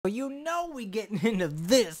You know we getting into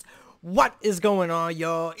this. What is going on,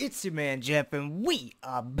 y'all? It's your man Jeff, and we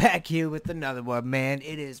are back here with another one, man.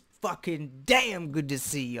 It is fucking damn good to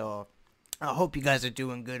see y'all. I hope you guys are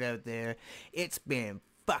doing good out there. It's been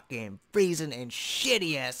fucking freezing and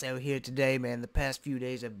shitty ass out here today, man. The past few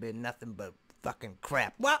days have been nothing but fucking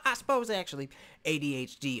crap. Well, I suppose actually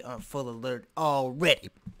ADHD on full alert already.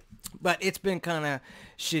 But it's been kind of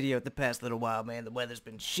shitty out the past little while, man. The weather's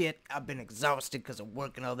been shit. I've been exhausted because of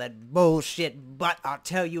work and all that bullshit. But I'll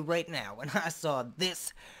tell you right now, when I saw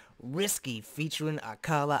this Risky featuring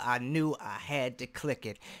Akala, I knew I had to click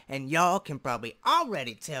it. And y'all can probably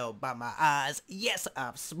already tell by my eyes, yes,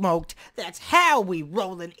 I've smoked. That's how we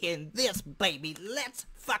rolling in this, baby. Let's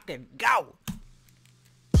fucking go.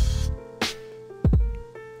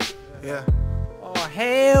 Yeah. Oh,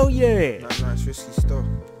 hell yeah. Nah, it's risky stuff.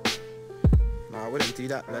 Nah, I wouldn't do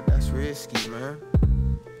that, blood. That's risky, man.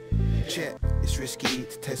 Check. It's risky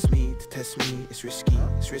to test me, It's risky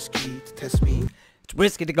to test me. It's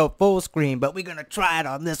risky to go full screen, but we're gonna try it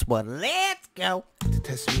on this one. Let's go. To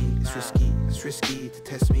test me, it's risky to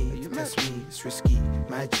test me, It's risky,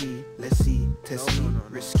 my G, let's see, test me,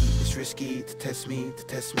 risky, it's risky to test me,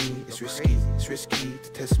 It's risky to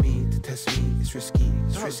test me, It's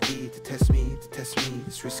risky to test me,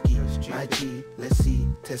 It's risky, my G, let's see,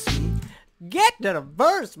 test me. Get to the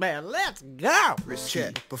verse, man. Let's go.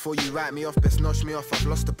 Check. Before you write me off, best notch me off. I've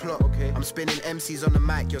lost the plot. Okay. I'm spinning MCs on the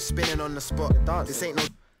mic. You're spinning on the spot. This ain't no.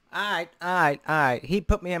 Alright. He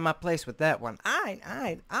put me in my place with that one.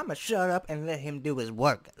 Alright. I'ma shut up and let him do his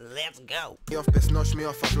work. Let's go. Best notch me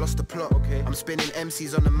off. I've lost the plot. Okay. I'm spinning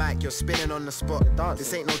MCs on the mic. You're spinning on the spot.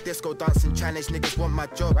 This ain't no disco dancing challenge. Niggas want my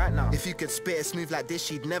job right now. If you could spit it smooth like this,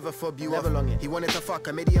 she'd never fob you never off. Long it. He wanted to fuck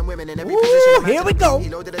a million women in every position. Here we go. He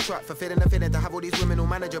loaded a truck for feeling the feeling to have all these women all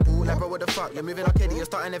manageable. Like bro, what the fuck? You're moving arcade. You're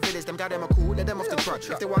starting a village. Them guys them are cool. Let them off the truck.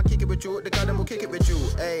 If they want kick it with you, the guy them will kick it with you.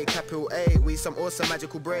 Hey, capital A. We some awesome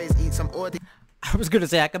magical braids. Eat some ordi. I was gonna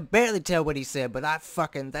say, I can barely tell what he said, but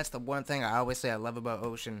that's the one thing I always say I love about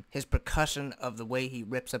Ocean. His percussion of the way he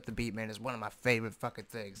rips up the beat, man, is one of my favorite fucking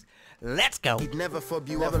things. Let's go. He'd never fob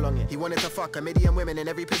you never long it. He wanted to fuck a million women in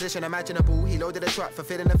every position imaginable. He loaded a truck for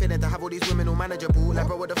feeling the feeling to have all these women all manageable. Like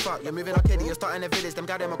bro, what the fuck? You're moving arcade, you're starting a village. Them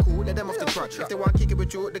guys them are cool. Let them off the truck. If they want kick it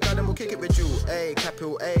with you, the guy them will kick it with you. Hey,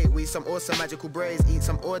 capital A. We some awesome magical braids. Eat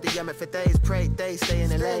some ordi, yum it for days. Pray days, stay in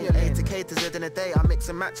the lane. A to K to Z in a day. I mix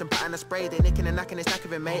and match and pattern a spray. They nicking and knacking, it's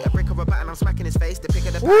knackering, mate. A brick of a bat and I'm smacking his face. The pick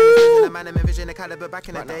of the pattern is a man and envision a caliber back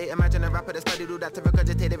in the day. Imagine a rapper that studied all that to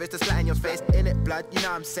regurgitate the wrist to splat in your face. In it blood, you know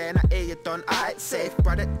what I'm saying. I hear you done, alright, safe.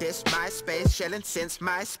 Brother, this my space. Shelling since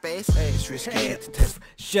MySpace. Hey, it's risky to test.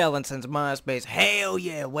 Shelling since MySpace. Hell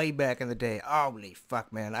yeah, way back in the day. Holy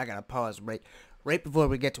fuck, man. I gotta pause right before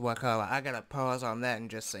we get to Akala. I gotta pause on that and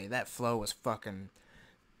just say that flow was fucking...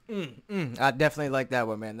 I definitely like that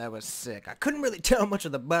one, man. That was sick. I couldn't really tell much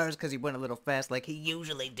of the bars because he went a little fast like he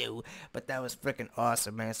usually do, but that was freaking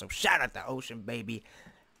awesome, man. So shout out to Ocean, baby.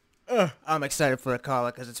 I'm excited for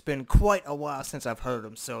Akala because it's been quite a while since I've heard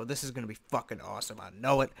him, so this is gonna be fucking awesome. I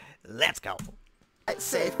know it. Let's go.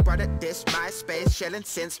 Safe, brother, this MySpace. Shelling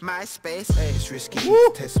since MySpace. Hey, it's risky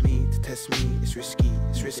to test me, It's risky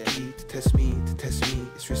to test me,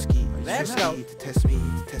 It's risky Let's go. To test me,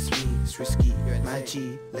 It's risky. My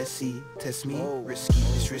G, let's see, test me, risky.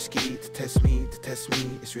 It's risky to test me,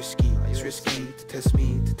 It's risky to test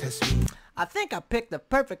me. I think I picked the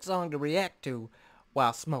perfect song to react to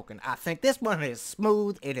while smoking. I think this one is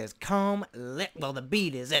smooth, it is calm, well the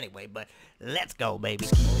beat is anyway, but let's go, baby.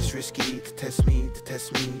 It's risky to test me,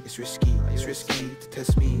 It's risky to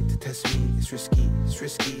test me, It's risky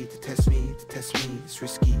to test me, It's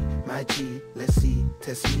risky. My G, let's see,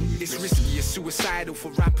 test me. It's risky, it's suicidal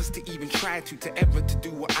for rappers to even try to ever to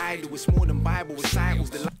do what I do. It's more than Bible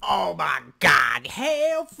recitals. Oh my god,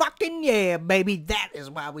 hell fucking yeah, baby. That is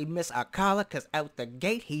why we miss Akala, cause out the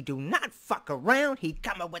gate he do not fuck around. He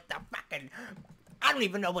coming with the fucking, I don't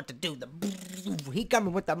even know what to do. He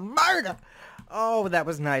coming with the murder. Oh, that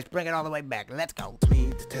was nice. Bring it all the way back. Let's go.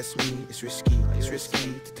 To test me, it's risky to test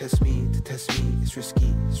me, It's risky to test me,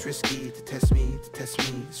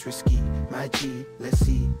 It's risky. My G, let's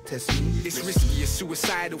see, test me. It's risky, it's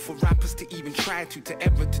suicidal for rappers to even try to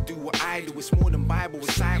ever to do what I do. It's more than Bible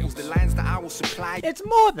recitals, the lines that I will supply. It's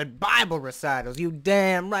more than Bible recitals. You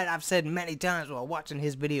damn right. I've said many times while watching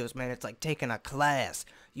his videos, man, it's like taking a class.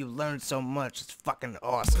 You learn so much. It's fucking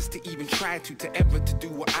awesome. To even try to ever to do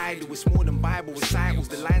what I do. It's more than Bible recitals,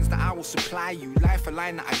 the lines that I will supply you. Life a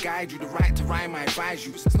line that I guide you. The right to rhyme I advise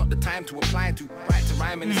you. It's not the time to apply to. Right to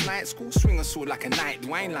rhyme in this night school. Swing a sword like a knight.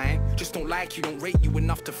 You ain't lying. Just don't like you, don't rate you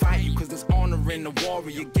enough to fight you. Cause there's honor in the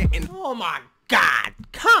warrior getting. Oh my God,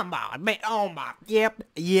 come on, man. Oh my, yep.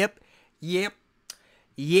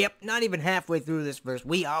 Not even halfway through this verse,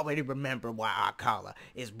 we already remember why Akala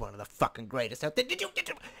is one of the fucking greatest out there. Did you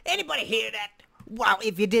anybody hear that? Wow,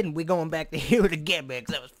 if you didn't, we're going back to hear it again, man,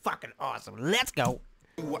 because that was fucking awesome. Let's go.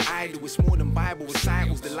 What I do is more than Bible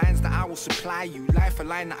recitals. The lines that I will supply you, life a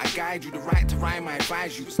line that I guide you. The right to rhyme I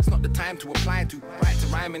advise you. It's not the time to apply to. Right to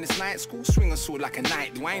rhyme in this night school, swing a sword like a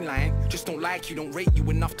knight. You ain't lying, just don't like you, don't rate you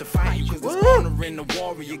enough to fight you. Cause there's honor in the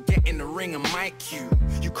warrior, get in the ring and mic you.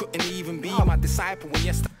 You couldn't even be my disciple when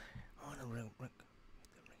yesterday.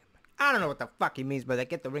 I don't know what the fuck he means by that.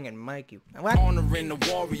 Get the ring and mic you. What? Honor in the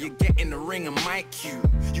warrior, get in the ring and mic you.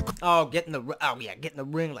 Get in the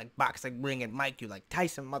ring like boxing ring and mic you like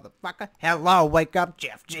Tyson, motherfucker. Hello, wake up,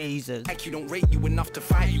 Jeff. Jesus. Like you don't rate you enough to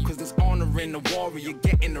fight you, cause there's honor in the warrior,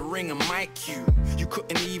 get in the ring and mic you. You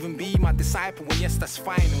couldn't even be my disciple when yes, that's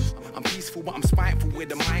final. I'm peaceful, but I'm spiteful with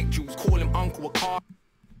the mic juice. Call him Uncle Akala.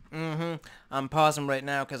 I'm pausing right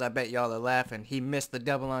now because I bet y'all are laughing. He missed the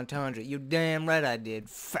double entendre. You damn right I did.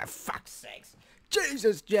 For fuck's sakes.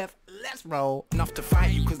 Jesus, Jeff, let's roll. Enough to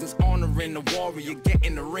fight you, cause there's honor in the warrior, get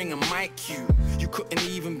in the ring and mic you. You couldn't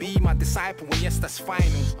even be my disciple when yes, that's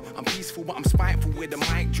final. I'm peaceful, but I'm spiteful with the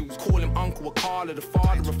mic juice. Call him Uncle Akala, the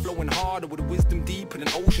father of flowing harder with a wisdom deeper than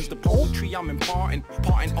oceans. The poetry I'm imparting,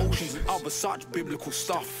 parting oceans and other such biblical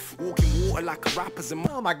stuff. Walking water like a rapper's and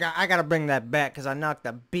oh my god, I gotta bring that back because I knocked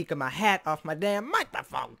the beak of my hat off my damn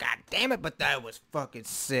microphone. God damn it, but that was fucking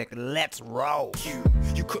sick. Let's roll.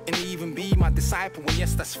 You couldn't even be my disciple when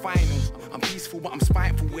yes, that's final. I'm peaceful, but I'm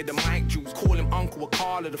spiteful with the mic juice. Call him Uncle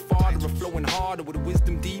Akala, the father of flowing harder with a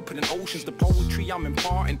wisdom deeper than oceans. The poetry I'm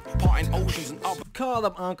imparting, parting oceans and other. Call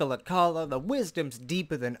him Uncle Akala, the wisdom's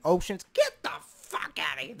deeper than oceans. Get the fuck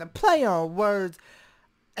out of here. The play on words.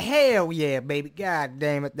 Hell yeah, baby. God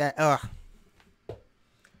damn it.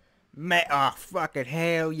 Man, oh, fucking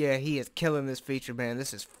hell yeah. He is killing this feature, man.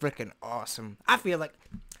 This is freaking awesome. I feel like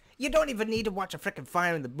you don't even need to watch a freaking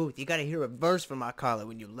Fire in the Booth. You gotta hear a verse from Akala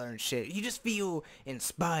when you learn shit. You just feel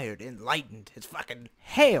inspired, enlightened. It's fucking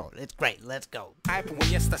hell. It's great. Let's go.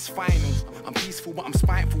 When yes, that's final. I'm peaceful, but I'm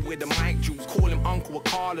spiteful with the mic juice. Call him Uncle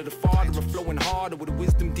Akala, the father of flowing harder with a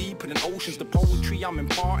wisdom deeper than oceans. The poetry I'm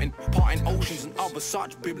imparting, parting oceans and other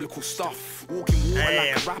such biblical stuff. Walking water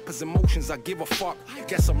like a rapper's emotions. I give a fuck.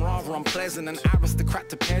 Guess I'm rather unpleasant. An aristocrat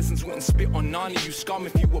to peasants. Wouldn't spit on none of you scum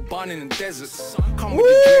if you were born in the deserts. Come with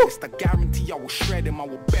the dread. I guarantee I will shred him, I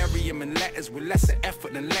will bury him in letters with lesser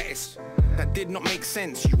effort than lettuce. That did not make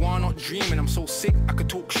sense, you are not dreaming. I'm so sick, I could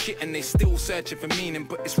talk shit and they still searching for meaning.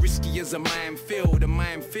 But it's risky as a minefield,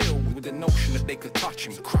 with the notion that they could touch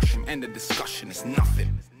him. Crush him, end the discussion, it's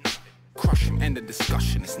nothing. Crush him, end the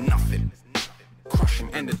discussion, it's nothing. Crush him,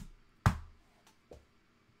 end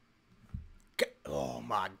the... Oh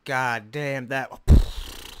my god damn, that...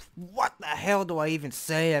 What the hell do I even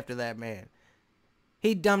say after that, man?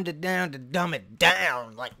 He dumbed it down to dumb it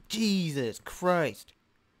down. Like, Jesus Christ.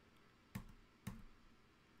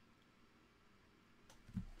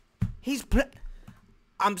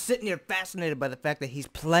 I'm sitting here fascinated by the fact that he's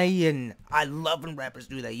playing. I love when rappers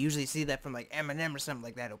do that. You usually see that from, like, Eminem or something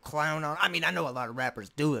like that. Who'll clown on. I mean, I know a lot of rappers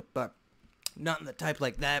do it, but not in the type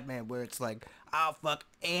like that, man, where it's like, I'll fuck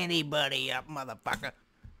anybody up, motherfucker.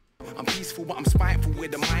 I'm peaceful, but I'm spiteful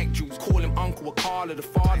with the mic juice. Call him Uncle Akala, the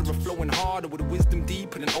father of flowing harder with a wisdom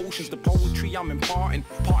deeper than oceans. The poetry I'm imparting,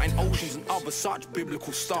 parting oceans and other such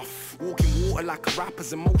biblical stuff. Walking water like a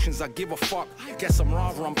rapper's emotions. I give a fuck. Guess I'm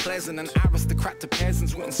rather unpleasant. An aristocrat to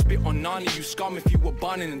peasants. Wouldn't spit on none of you scum if you were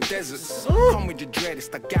born in the deserts. Come with your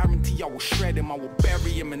dreadest. I guarantee I will shred him. I will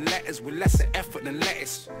bury him in letters with lesser effort than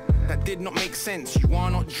lettuce. That did not make sense, you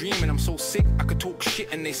are not dreaming. I'm so sick, I could talk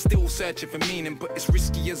shit and they still searching for meaning. But it's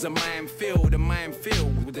risky as a minefield,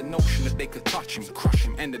 with the notion that they could touch him. Crush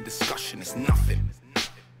him, end the discussion, it's nothing.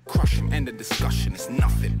 Crush him, end the discussion, it's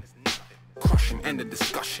nothing. Crush him, end the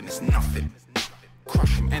discussion, it's nothing.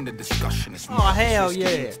 Crush him, end the discussion, it's nothing. Oh hell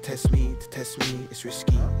yeah. To test me, it's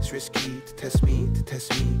risky to test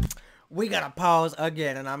me. We gotta pause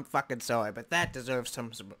again, and I'm fucking sorry, but that deserves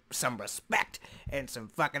some respect and some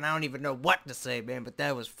fucking, I don't even know what to say, man, but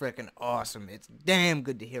that was freaking awesome. It's damn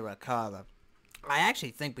good to hear Akala. I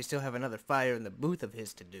actually think we still have another Fire in the Booth of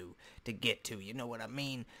his to get to, you know what I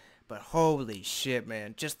mean? But holy shit,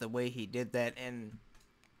 man, just the way he did that, and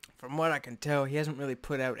from what I can tell, he hasn't really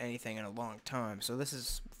put out anything in a long time, so this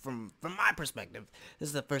is, from my perspective, this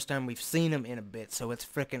is the first time we've seen him in a bit, so it's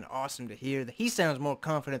freaking awesome to hear that he sounds more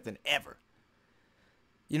confident than ever.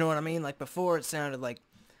 You know what I mean? Like, before it sounded like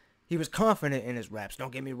he was confident in his raps,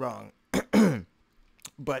 don't get me wrong,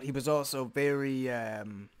 but he was also very,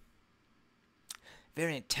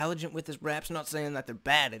 very intelligent with his raps. Not saying that they're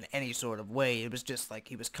bad in any sort of way. It was just like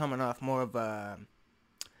he was coming off more of a,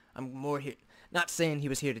 I'm more here, not saying he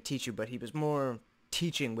was here to teach you, but he was more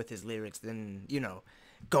teaching with his lyrics than, you know,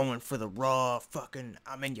 going for the raw fucking,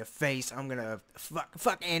 I'm in your face, I'm gonna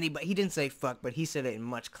fuck Andy. But he didn't say fuck, but he said it in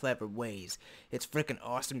much clever ways. It's freaking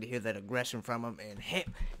awesome to hear that aggression from him, and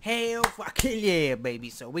hell fucking yeah,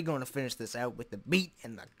 baby. So we're gonna finish this out with the beat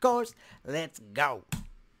and the chorus. Let's go.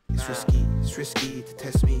 It's risky to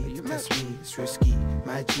test me, to test me. It's risky,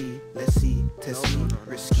 my G, let's see, test me.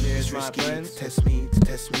 Risky, it's risky to test me, to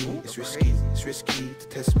test me. It's risky to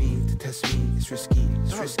test me, to test me. It's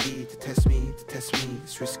risky to test me, to test me.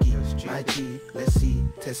 It's risky, my G, let's see,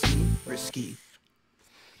 test me. Risky.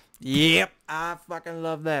 Yep, I fucking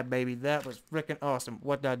love that, baby. That was freaking awesome.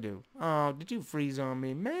 What'd I do? Oh, did you freeze on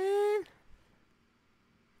me, man?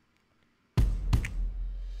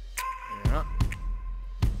 Yeah.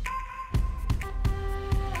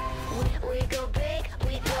 We go big,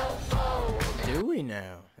 we go bold. Do we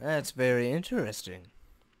now? That's very interesting.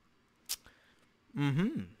 I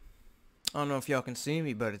don't know if y'all can see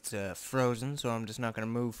me, but it's frozen, so I'm just not gonna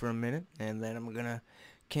move for a minute, and then I'm gonna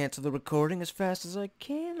cancel the recording as fast as I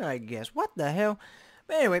can, I guess. What the hell?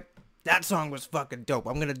 But anyway, that song was fucking dope.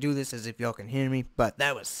 I'm gonna do this as if y'all can hear me, but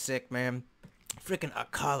that was sick, man. Freaking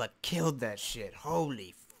Akala killed that shit.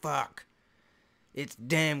 Holy fuck. It's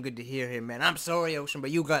damn good to hear him, man. I'm sorry, Ocean,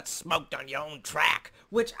 but you got smoked on your own track.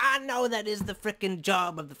 Which I know that is the frickin'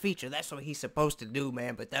 job of the feature. That's what he's supposed to do,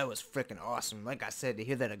 man. But that was frickin' awesome. Like I said, to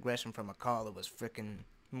hear that aggression from Akala was frickin'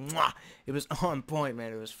 mwah. It was on point,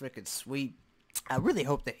 man. It was frickin' sweet. I really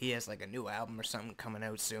hope that he has, like, a new album or something coming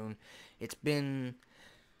out soon. It's been...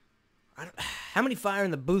 how many Fire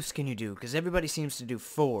in the Booths can you do? Because everybody seems to do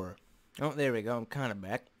 4. Oh, there we go. I'm kind of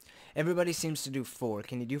back. Everybody seems to do 4.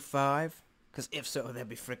 Can you do 5? Because if so, that'd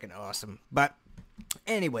be freaking awesome. But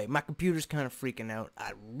anyway, my computer's kind of freaking out.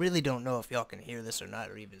 I really don't know if y'all can hear this or not,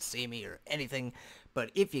 or even see me or anything.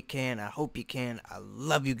 But if you can, I hope you can. I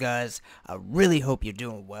love you guys. I really hope you're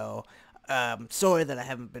doing well. Sorry that I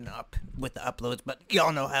haven't been up with the uploads, but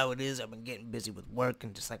y'all know how it is. I've been getting busy with work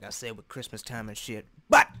and just like I said, with Christmas time and shit.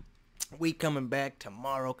 But we coming back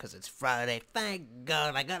tomorrow because it's Friday. Thank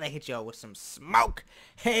God. I gotta hit y'all with some smoke.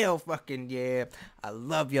 Hell fucking yeah. I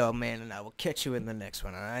love y'all, man, and I will catch you in the next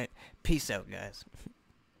one, alright? Peace out, guys.